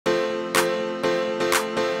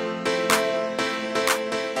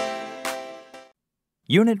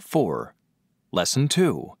Unit 4, Lesson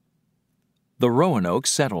 2, The Roanoke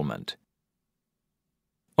Settlement.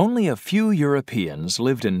 Only a few Europeans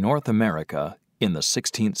lived in North America in the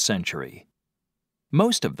 16th century.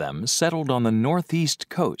 Most of them settled on the northeast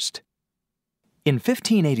coast. In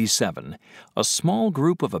 1587, a small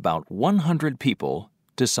group of about 100 people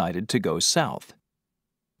decided to go south.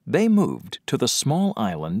 They moved to the small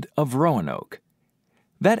island of Roanoke.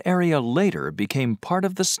 That area later became part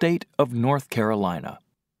of the state of North Carolina.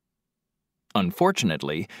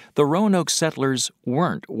 Unfortunately, the Roanoke settlers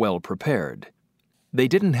weren't well prepared. They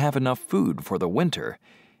didn't have enough food for the winter,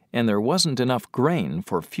 and there wasn't enough grain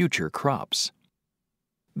for future crops.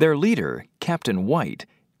 Their leader, Captain White,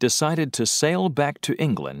 decided to sail back to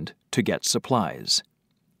England to get supplies.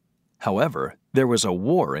 However, there was a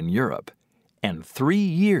war in Europe, and 3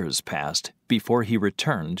 years passed before he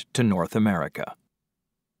returned to North America.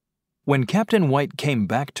 When Captain White came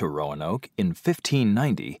back to Roanoke in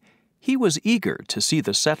 1590, he was eager to see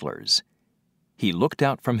the settlers. He looked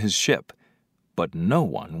out from his ship, but no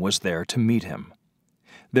one was there to meet him.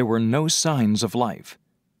 There were no signs of life.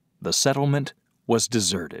 The settlement was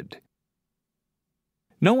deserted.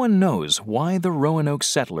 No one knows why the Roanoke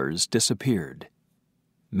settlers disappeared.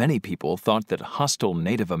 Many people thought that hostile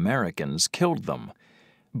Native Americans killed them,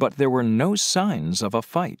 but there were no signs of a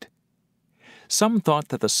fight. Some thought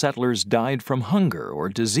that the settlers died from hunger or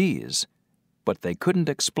disease, but they couldn't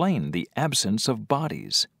explain the absence of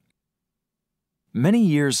bodies. Many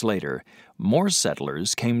years later, more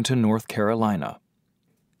settlers came to North Carolina.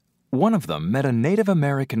 One of them met a Native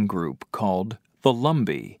American group called the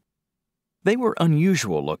Lumbee. They were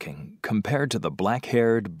unusual looking compared to the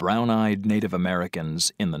black-haired, brown-eyed Native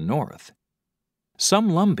Americans in the North.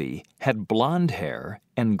 Some Lumbee had blonde hair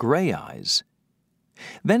and gray eyes.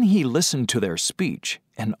 Then he listened to their speech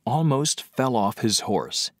and almost fell off his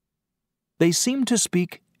horse. They seemed to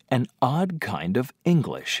speak an odd kind of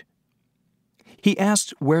English. He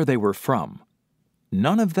asked where they were from.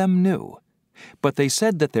 None of them knew, but they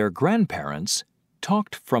said that their grandparents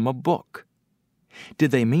talked from a book. Did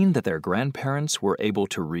they mean that their grandparents were able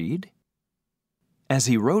to read? As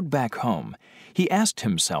he rode back home, he asked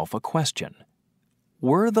himself a question.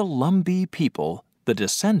 Were the Lumbee people the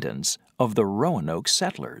descendants of the Roanoke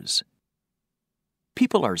settlers?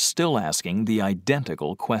 People are still asking the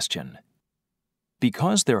identical question.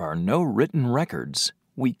 Because there are no written records,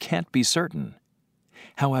 we can't be certain.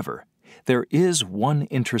 However, there is one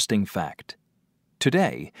interesting fact.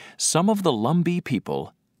 Today, some of the Lumbee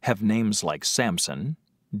people have names like Samson,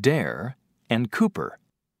 Dare, and Cooper.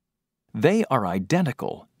 They are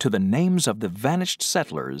identical to the names of the vanished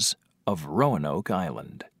settlers of Roanoke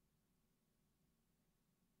Island.